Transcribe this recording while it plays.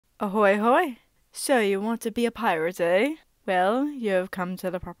Ahoy hoy! So you want to be a pirate, eh? Well, you have come to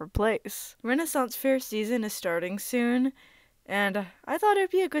the proper place. Renaissance Fair season is starting soon, and I thought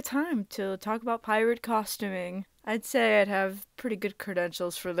it'd be a good time to talk about pirate costuming. I'd say I'd have pretty good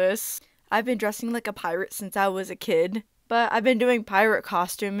credentials for this. I've been dressing like a pirate since I was a kid, but I've been doing pirate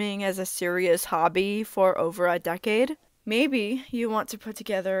costuming as a serious hobby for over a decade. Maybe you want to put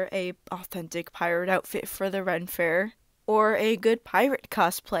together a authentic pirate outfit for the RenFaire, or a good pirate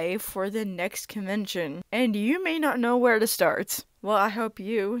cosplay for the next convention, and you may not know where to start. Well, I hope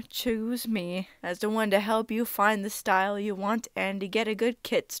you choose me as the one to help you find the style you want and to get a good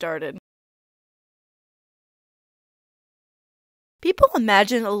kit started. People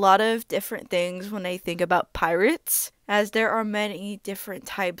imagine a lot of different things when they think about pirates, as there are many different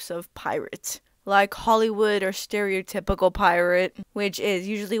types of pirates, like Hollywood or stereotypical pirate, which is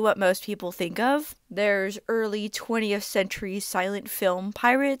usually what most people think of. There's early 20th century silent film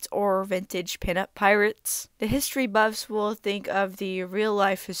pirates or vintage pinup pirates. The history buffs will think of the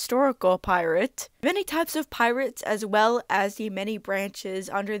real-life historical pirate. Many types of pirates, as well as the many branches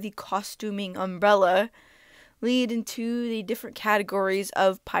under the costuming umbrella, lead into the different categories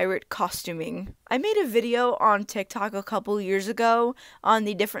of pirate costuming. I made a video on TikTok a couple years ago on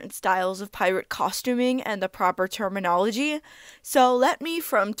the different styles of pirate costuming and the proper terminology, so let me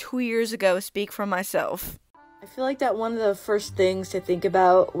from 2 years ago speak for myself. I feel like that one of the first things to think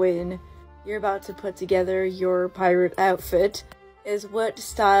about when you're about to put together your pirate outfit is what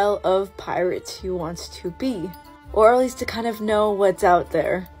style of pirate you want to be, or at least to kind of know what's out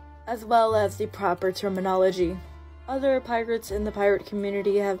there, as well as the proper terminology. Other pirates in the pirate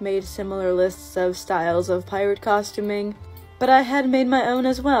community have made similar lists of styles of pirate costuming, but I had made my own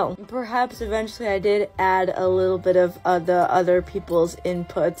as well. Perhaps eventually I did add a little bit of the other people's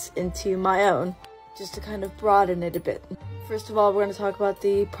inputs into my own, just to kind of broaden it a bit. First of all, we're going to talk about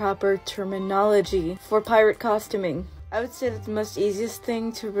the proper terminology for pirate costuming. I would say that the most easiest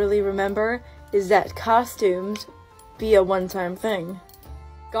thing to really remember is that costumes be a one-time thing.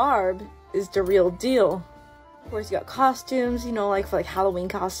 Garb is the real deal. Of course, you got costumes, like for Halloween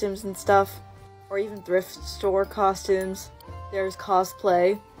costumes and stuff, or even thrift store costumes. There's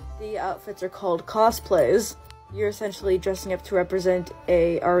cosplay. The outfits are called cosplays. You're essentially dressing up to represent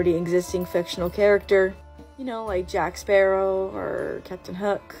a already existing fictional character, like Jack Sparrow or Captain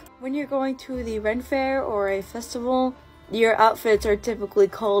Hook. When you're going to the RenFaire or a festival, your outfits are typically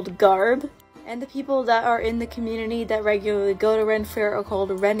called Garb. And the people that are in the community that regularly go to RenFaire are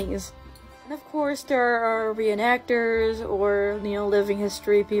called Rennies. And of course, there are reenactors or, living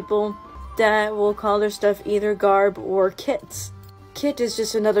history people that will call their stuff either garb or kits. Kit is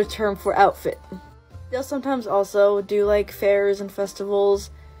just another term for outfit. They'll sometimes also do fairs and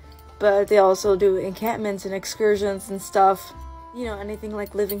festivals, but they also do encampments and excursions and stuff. Anything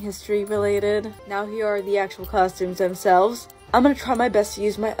living history related. Now here are the actual costumes themselves. I'm gonna try my best to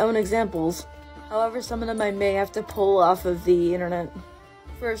use my own examples. However, some of them I may have to pull off of the internet.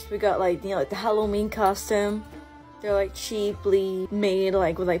 First, we got the Halloween costume. They're cheaply made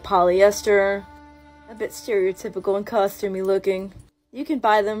with polyester. A bit stereotypical and costumey looking. You can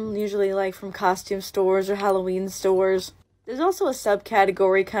buy them usually from costume stores or Halloween stores. There's also a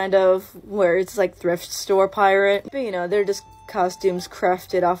subcategory kind of where it's thrift store pirate. But they're just costumes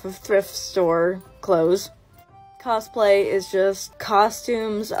crafted off of thrift store clothes. Cosplay is just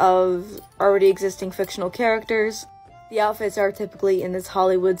costumes of already existing fictional characters. The outfits are typically in this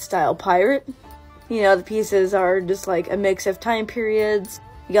Hollywood-style pirate. The pieces are just a mix of time periods.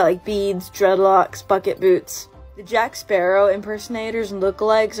 You got beads, dreadlocks, bucket boots. The Jack Sparrow impersonators and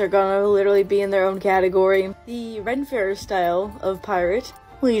lookalikes are gonna literally be in their own category. The RenFaire style of pirate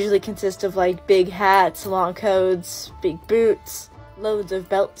will usually consist of big hats, long coats, big boots, loads of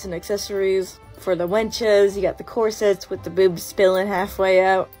belts and accessories. For the wenches, you got the corsets with the boobs spilling halfway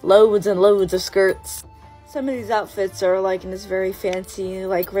out, loads and loads of skirts. Some of these outfits are in this very fancy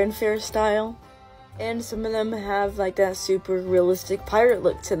RenFaire style, and some of them have that super realistic pirate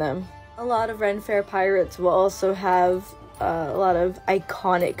look to them. A lot of RenFaire pirates will also have a lot of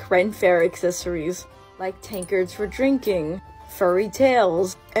iconic RenFaire accessories, like tankards for drinking, furry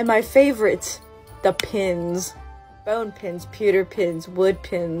tails, and my favorite, the pins. Bone pins, pewter pins, wood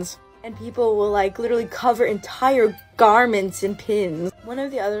pins. And people will literally cover entire garments in pins. One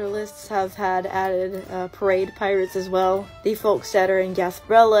of the other lists have had added parade pirates as well. The folks that are in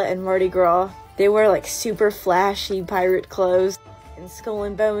Gasparilla and Mardi Gras, they wear super flashy pirate clothes and skull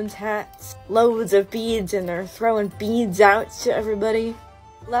and bones hats, loads of beads, and they're throwing beads out to everybody.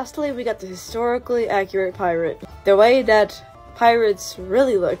 Lastly, we got the historically accurate pirate. The way that pirates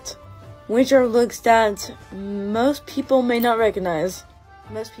really looked, which are looks that most people may not recognize.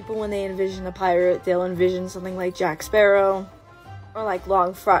 Most people, when they envision a pirate, they'll envision something like Jack Sparrow, or like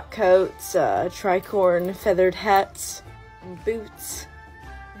long frock coats, tricorn feathered hats, and boots.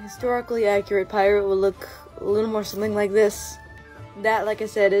 A historically accurate pirate will look a little more something like this. That, like I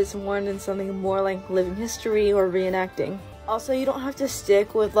said, is worn in something more like living history or reenacting. Also, you don't have to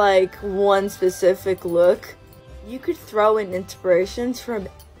stick with like one specific look. You could throw in inspirations from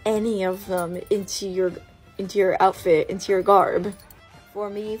any of them into your outfit, into your garb. For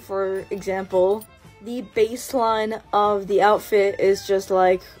me, for example, the baseline of the outfit is just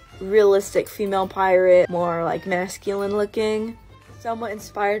like realistic female pirate, more like masculine looking, somewhat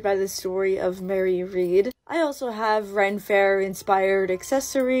inspired by the story of Mary Read. I also have RenFaire inspired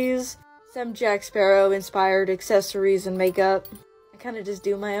accessories, some Jack Sparrow inspired accessories and makeup. I kind of just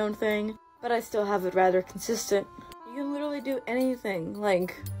do my own thing, but I still have it rather consistent. You can literally do anything,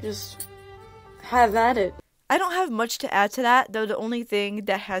 like, just have at it. I don't have much to add to that, though the only thing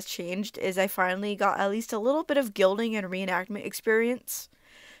that has changed is I finally got at least a little bit of gilding and reenactment experience.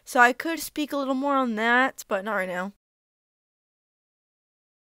 So I could speak a little more on that, but not right now.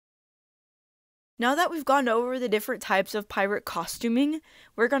 Now that we've gone over the different types of pirate costuming,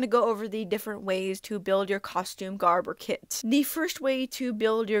 we're going to go over the different ways to build your costume, garb, or kit. The first way to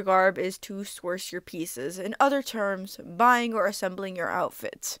build your garb is to source your pieces. In other terms, buying or assembling your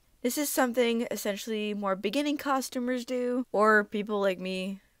outfit. This is something essentially more beginning costumers do, or people like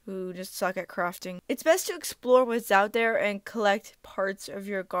me who just suck at crafting. It's best to explore what's out there and collect parts of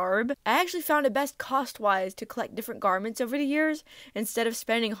your garb. I actually found it best cost-wise to collect different garments over the years instead of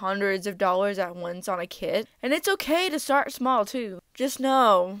spending hundreds of dollars at once on a kit. And it's okay to start small too. Just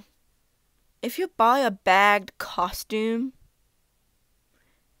know, if you buy a bagged costume,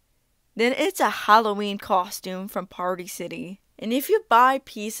 then it's a Halloween costume from Party City. And if you buy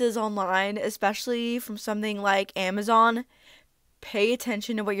pieces online, especially from something like Amazon, pay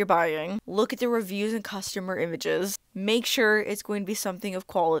attention to what you're buying. Look at the reviews and customer images. Make sure it's going to be something of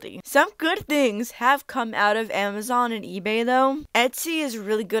quality. Some good things have come out of Amazon and eBay though. Etsy is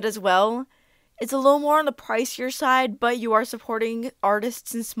really good as well. It's a little more on the pricier side, but you are supporting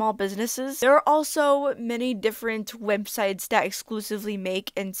artists and small businesses. There are also many different websites that exclusively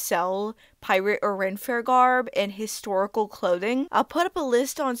make and sell pirate or RenFaire garb and historical clothing. I'll put up a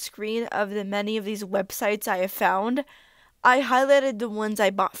list on screen of the many of these websites I have found. I highlighted the ones I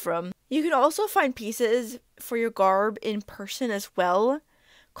bought from. You can also find pieces for your garb in person as well.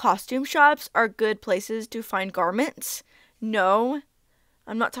 Costume shops are good places to find garments. No,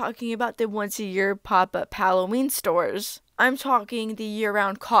 I'm not talking about the once-a-year pop-up Halloween stores. I'm talking the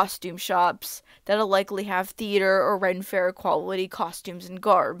year-round costume shops that'll likely have theater or RenFaire quality costumes and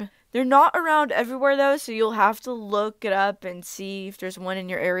garb. They're not around everywhere though, so you'll have to look it up and see if there's one in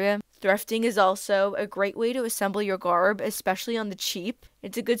your area. Thrifting is also a great way to assemble your garb, especially on the cheap.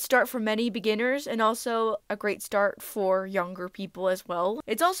 It's a good start for many beginners and also a great start for younger people as well.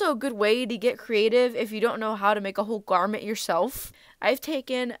 It's also a good way to get creative if you don't know how to make a whole garment yourself. I've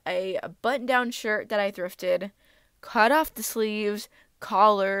taken a button-down shirt that I thrifted, cut off the sleeves,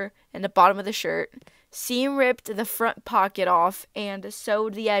 collar, and the bottom of the shirt, seam ripped the front pocket off, and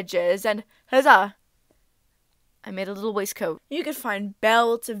sewed the edges, and huzzah! I made a little waistcoat. You can find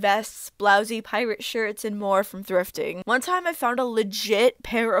belts, vests, blousy pirate shirts, and more from thrifting. One time I found a legit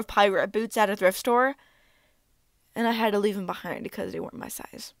pair of pirate boots at a thrift store, and I had to leave them behind because they weren't my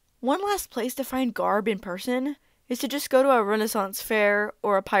size. One last place to find garb in person is to just go to a Renaissance fair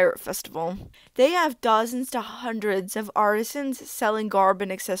or a pirate festival. They have dozens to hundreds of artisans selling garb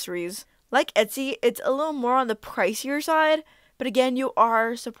and accessories. Like Etsy, it's a little more on the pricier side, but again, you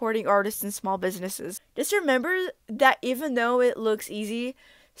are supporting artists and small businesses. Just remember that even though it looks easy,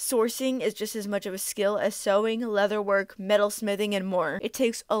 sourcing is just as much of a skill as sewing, leatherwork, metalsmithing, and more. It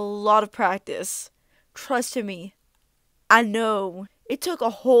takes a lot of practice. Trust me, I know. It took a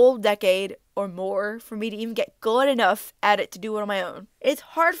whole decade or more for me to even get good enough at it to do it on my own. It's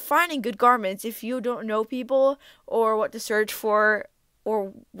hard finding good garments if you don't know people or what to search for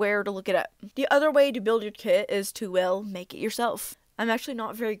or where to look it up. The other way to build your kit is to, well, make it yourself. I'm actually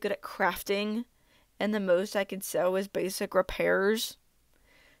not very good at crafting, and the most I can sew is basic repairs.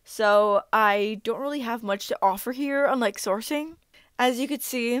 So I don't really have much to offer here, unlike sourcing. As you can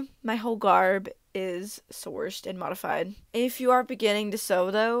see, my whole garb is sourced and modified. If you are beginning to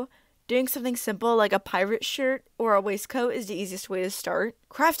sew though, doing something simple like a pirate shirt or a waistcoat is the easiest way to start.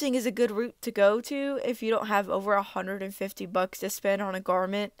 Crafting is a good route to go to if you don't have over $150 to spend on a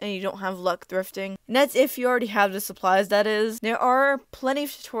garment and you don't have luck thrifting. And that's if you already have the supplies, that is. There are plenty of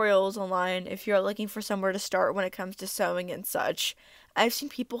tutorials online if you're looking for somewhere to start when it comes to sewing and such. I've seen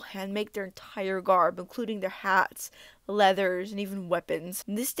people hand make their entire garb, including their hats, leathers, and even weapons.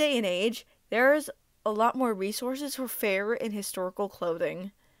 In this day and age, there's a lot more resources for fair and historical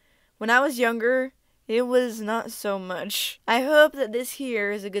clothing. When I was younger, it was not so much. I hope that this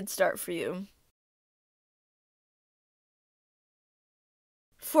here is a good start for you.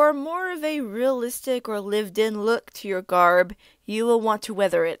 For more of a realistic or lived-in look to your garb, you will want to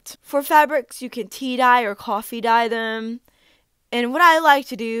weather it. For fabrics, you can tea dye or coffee dye them. And what I like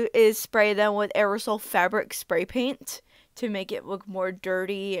to do is spray them with aerosol fabric spray paint to make it look more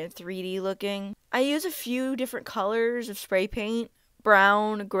dirty and 3D looking. I use a few different colors of spray paint: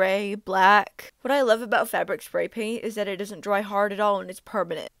 brown, gray, black. What I love about fabric spray paint is that it doesn't dry hard at all and it's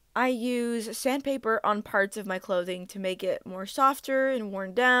permanent. I use sandpaper on parts of my clothing to make it more softer and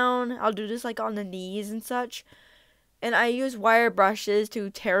worn down. I'll do this like on the knees and such. And I use wire brushes to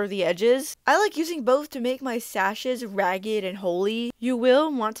tear the edges. I like using both to make my sashes ragged and holey. You will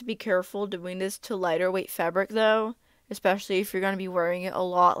want to be careful doing this to lighter weight fabric though, especially if you're going to be wearing it a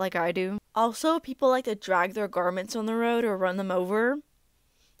lot like I do. Also, people like to drag their garments on the road or run them over.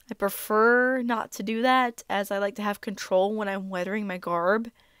 I prefer not to do that, as I like to have control when I'm weathering my garb,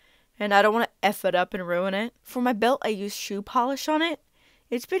 and I don't want to F it up and ruin it. For my belt, I use shoe polish on it.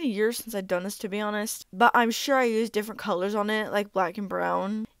 It's been years since I've done this, to be honest, but I'm sure I use different colors on it, like black and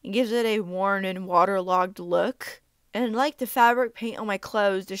brown. It gives it a worn and waterlogged look. And like the fabric paint on my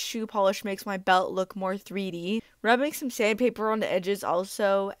clothes, the shoe polish makes my belt look more 3D. Rubbing some sandpaper on the edges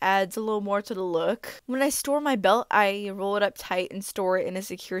also adds a little more to the look. When I store my belt, I roll it up tight and store it in a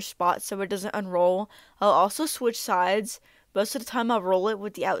secure spot so it doesn't unroll. I'll also switch sides. Most of the time I'll roll it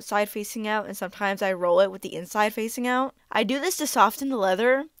with the outside facing out, and sometimes I roll it with the inside facing out. I do this to soften the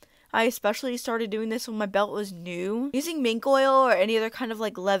leather. I especially started doing this when my belt was new. Using mink oil or any other kind of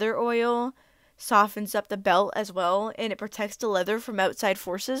like leather oil softens up the belt as well, and it protects the leather from outside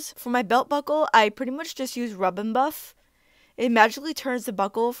forces. For my belt buckle, I pretty much just use Rub and Buff. It magically turns the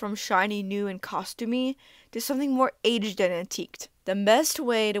buckle from shiny, new, and costumey to something more aged and antiqued. The best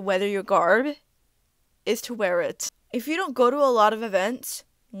way to weather your garb is to wear it. If you don't go to a lot of events,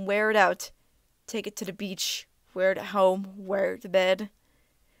 wear it out. Take it to the beach, wear it at home, wear it to bed.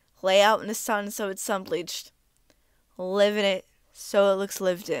 Lay out in the sun so it's sun-bleached. Live in it so it looks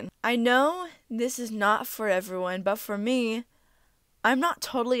lived in. I know this is not for everyone, but for me, I'm not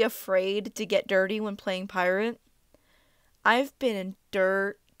totally afraid to get dirty when playing pirate. I've been in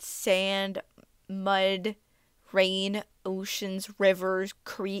dirt, sand, mud, rain, oceans, rivers,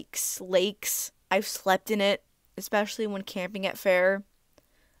 creeks, lakes. I've slept in it, especially when camping at fair.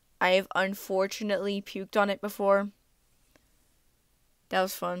 I have unfortunately puked on it before. That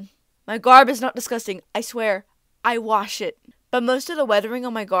was fun. My garb is not disgusting, I swear. I wash it. But most of the weathering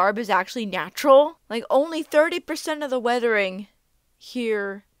on my garb is actually natural. Like, only 30% of the weathering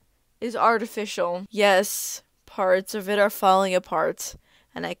here is artificial. Yes, parts of it are falling apart,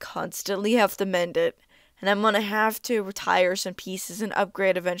 and I constantly have to mend it. And I'm gonna have to retire some pieces and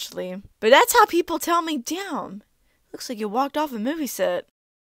upgrade eventually. But that's how people tell me, damn, looks like you walked off a movie set.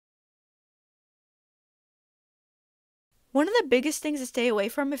 One of the biggest things to stay away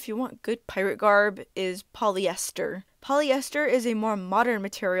from if you want good pirate garb is polyester. Polyester is a more modern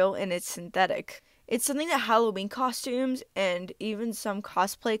material and it's synthetic. It's something that Halloween costumes and even some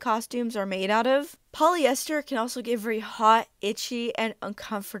cosplay costumes are made out of. Polyester can also get very hot, itchy, and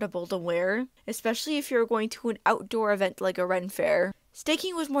uncomfortable to wear, especially if you're going to an outdoor event like a RenFaire.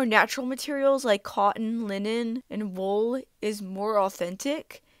 Staking with more natural materials like cotton, linen, and wool is more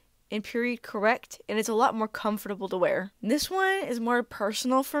authentic and period correct, and it's a lot more comfortable to wear. This one is more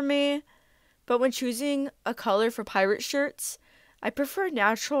personal for me, but when choosing a color for pirate shirts, I prefer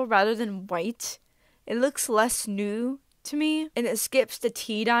natural rather than white. It looks less new to me, and it skips the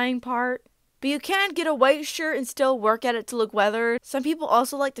tea dyeing part. But you can get a white shirt and still work at it to look weathered. Some people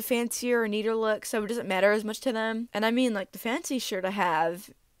also like the fancier or neater look, so it doesn't matter as much to them. And I mean, like, the fancy shirt I have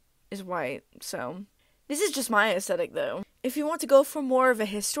is white, so this is just my aesthetic though. If you want to go for more of a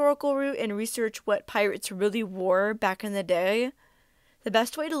historical route and research what pirates really wore back in the day, the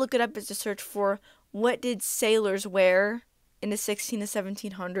best way to look it up is to search for what did sailors wear in the 16 to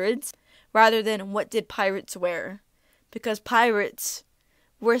 1700s, rather than what did pirates wear. Because pirates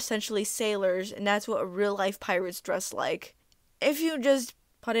were essentially sailors, and that's what real life pirates dress like. If you just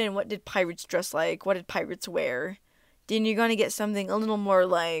put in what did pirates dress like, what did pirates wear, then you're gonna get something a little more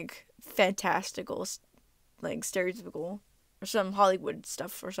like fantastical, like stereotypical, or some Hollywood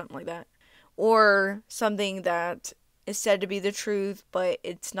stuff or something like that. Or something that is said to be the truth, but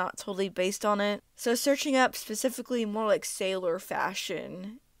it's not totally based on it. So searching up specifically more like sailor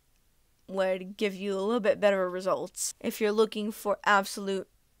fashion would give you a little bit better results if you're looking for absolute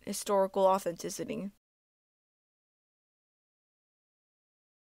historical authenticity.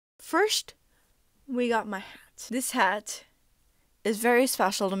 First, we got my hat. This hat is very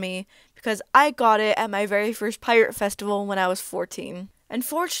special to me because I got it at my very first pirate festival when I was 14.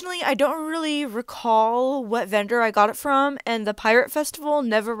 Unfortunately, I don't really recall what vendor I got it from, and the pirate festival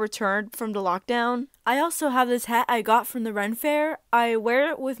never returned from the lockdown. I also have this hat I got from the RenFaire. I wear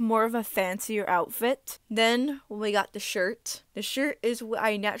it with more of a fancier outfit. Then we got the shirt. The shirt is what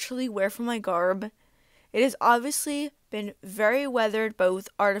I naturally wear for my garb. It has obviously been very weathered both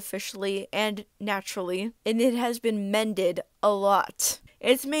artificially and naturally, and it has been mended a lot.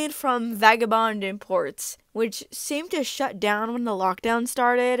 It's made from Vagabond imports, which seemed to shut down when the lockdown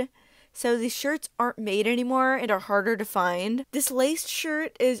started, so these shirts aren't made anymore and are harder to find. This laced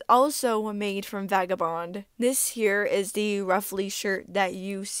shirt is also made from Vagabond. This here is the roughly shirt that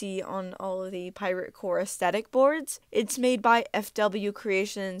you see on all of the Pirate Core aesthetic boards. It's made by FW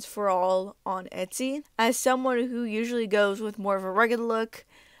Creations for all on Etsy. As someone who usually goes with more of a regular look,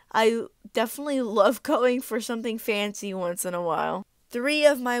 I definitely love going for something fancy once in a while. 3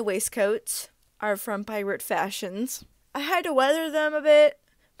 of my waistcoats are from Pirate Fashions. I had to weather them a bit,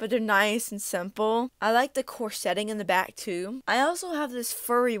 but they're nice and simple. I like the corsetting in the back too. I also have this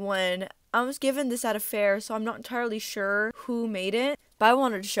furry one. I was given this at a fair, so I'm not entirely sure who made it, but I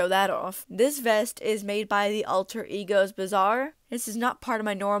wanted to show that off. This vest is made by the Alter Egos Bazaar. This is not part of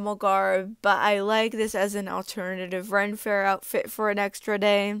my normal garb, but I like this as an alternative RenFaire outfit for an extra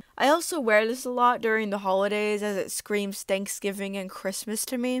day. I also wear this a lot during the holidays as it screams Thanksgiving and Christmas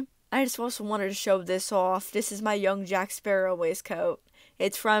to me. I just also wanted to show this off. This is my young Jack Sparrow waistcoat.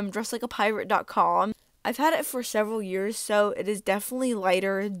 It's from dresslikeapirate.com. I've had it for several years, so it is definitely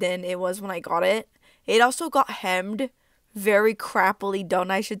lighter than it was when I got it. It also got hemmed. Very crappily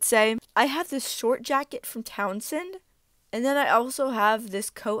done, I should say. I have this short jacket from Townsend. And then I also have this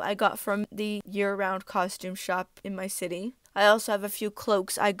coat I got from the year-round costume shop in my city. I also have a few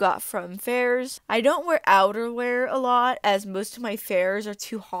cloaks I got from fairs. I don't wear outerwear a lot, as most of my fairs are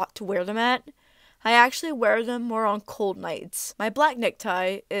too hot to wear them at. I actually wear them more on cold nights. My black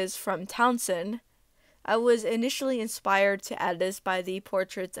necktie is from Townsend. I was initially inspired to add this by the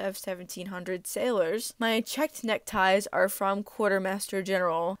portraits of 1700 sailors. My checked neckties are from Quartermaster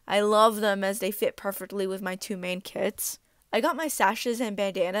General. I love them as they fit perfectly with my 2 main kits. I got my sashes and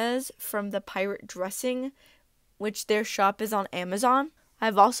bandanas from the Pirate Dressing, which their shop is on Amazon.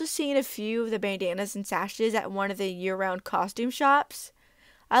 I've also seen a few of the bandanas and sashes at one of the year-round costume shops.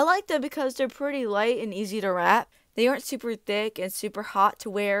 I like them because they're pretty light and easy to wrap. They aren't super thick and super hot to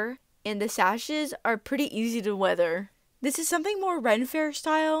wear, and the sashes are pretty easy to weather. This is something more RenFaire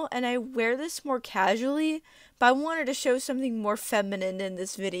style, and I wear this more casually, but I wanted to show something more feminine in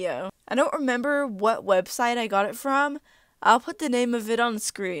this video. I don't remember what website I got it from. I'll put the name of it on the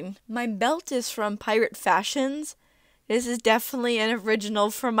screen. My belt is from Pirate Fashions. This is definitely an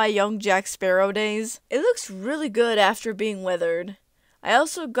original from my young Jack Sparrow days. It looks really good after being weathered. I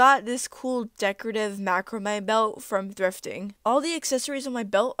also got this cool decorative macrame belt from thrifting. All the accessories on my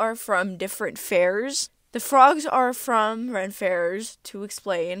belt are from different fairs. The frogs are from RenFaires. To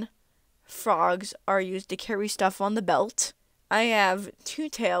explain, frogs are used to carry stuff on the belt. I have 2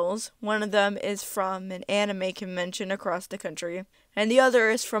 tails. One of them is from an anime convention across the country, and the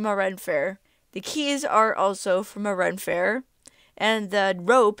other is from a RenFaire. The keys are also from a RenFaire, and the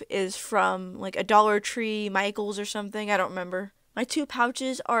rope is from like a Dollar Tree, Michael's or something, I don't remember. My 2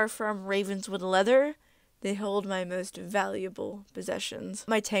 pouches are from Ravenswood Leather. They hold my most valuable possessions.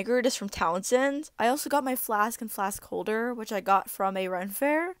 My tankard is from Townsend. I also got my flask and flask holder, which I got from a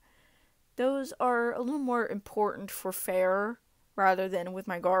RenFaire. Those are a little more important for fair rather than with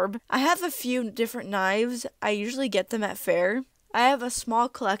my garb. I have a few different knives. I usually get them at fair. I have a small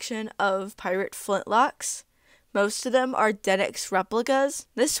collection of pirate flintlocks. Most of them are Denix replicas.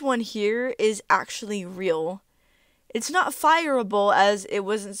 This one here is actually real. It's not fireable as it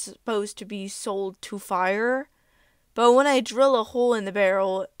wasn't supposed to be sold to fire, but when I drill a hole in the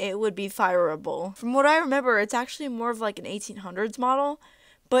barrel, it would be fireable. From what I remember, it's actually more of like an 1800s model,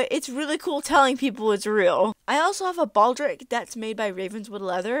 but it's really cool telling people it's real. I also have a baldric that's made by Ravenswood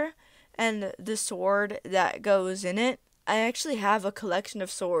Leather, and the sword that goes in it. I actually have a collection of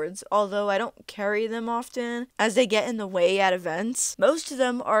swords, although I don't carry them often, as they get in the way at events. Most of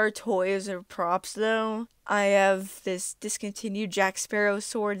them are toys or props, though. I have this discontinued Jack Sparrow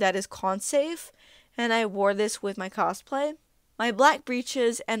sword that is con-safe, and I wore this with my cosplay. My black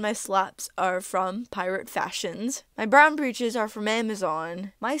breeches and my slaps are from Pirate Fashions. My brown breeches are from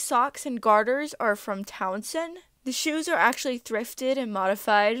Amazon. My socks and garters are from Townsend. The shoes are actually thrifted and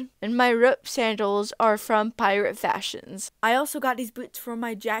modified, and my rope sandals are from Pirate Fashions. I also got these boots for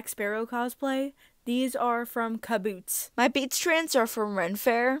my Jack Sparrow cosplay. These are from Kaboots. My beach trends are from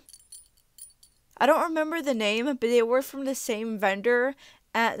RenFaire. I don't remember the name, but they were from the same vendor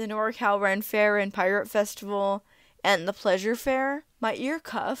at the NorCal RenFaire and Pirate Festival and the Pleasure Fair. My ear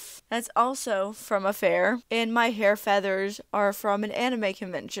cuff, that's also from a fair, and my hair feathers are from an anime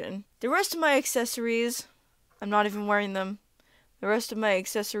convention. The rest of my accessories, I'm not even wearing them. The rest of my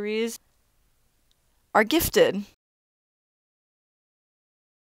accessories are gifted.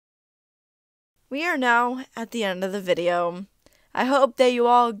 We are now at the end of the video. I hope that you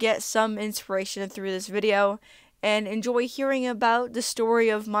all get some inspiration through this video and enjoy hearing about the story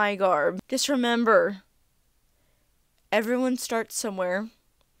of my garb. Just remember, everyone starts somewhere,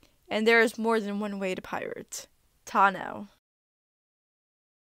 and there is more than one way to pirate. Ta now.